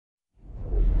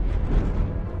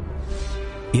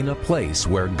In a place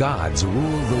where gods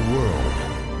rule the world,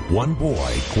 one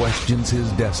boy questions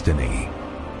his destiny.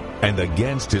 And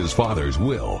against his father's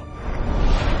will,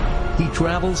 he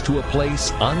travels to a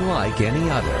place unlike any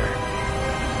other.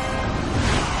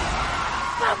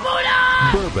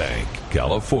 Burbank,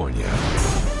 California.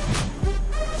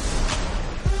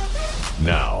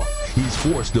 Now, he's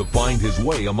forced to find his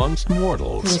way amongst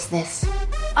mortals. Who's this?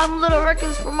 I'm little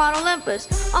Hercules from Mount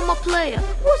Olympus. I'm a player.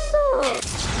 What's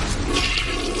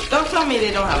up? Don't tell me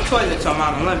they don't have toilets on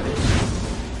Mount Olympus.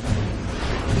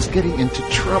 He's getting into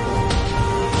trouble.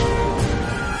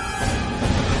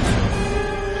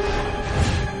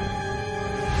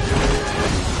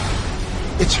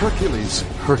 It's Hercules.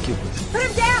 Hercules. Put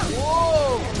him down!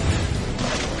 Whoa!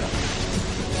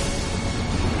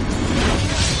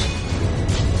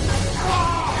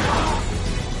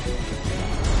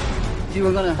 You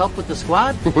were going to help with the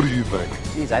squad? What do you think?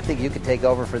 Geez, I think you could take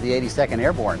over for the 82nd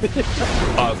Airborne.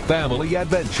 A family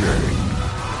adventure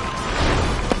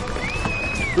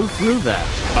Who flew that?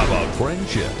 about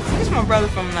friendship, It's my brother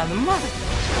from another mother.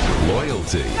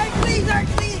 loyalty, Hercules,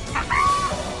 Hercules!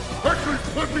 Hercules,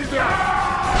 put me down!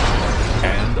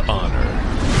 and honor.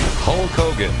 Hulk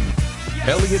Hogan,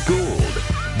 Elliot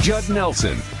Gould, Judd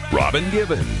Nelson, Robin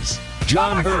Givens,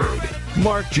 John Hurd,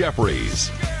 Mark Jeffries,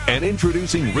 and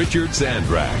introducing Richard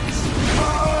Sandrak.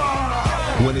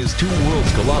 When his two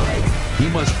worlds collide, he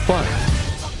must fight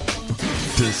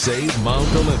to save Mount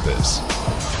Olympus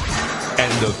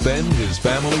and defend his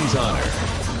family's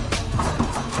honor.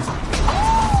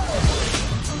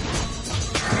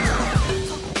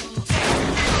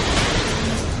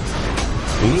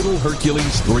 Little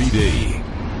Hercules 3D.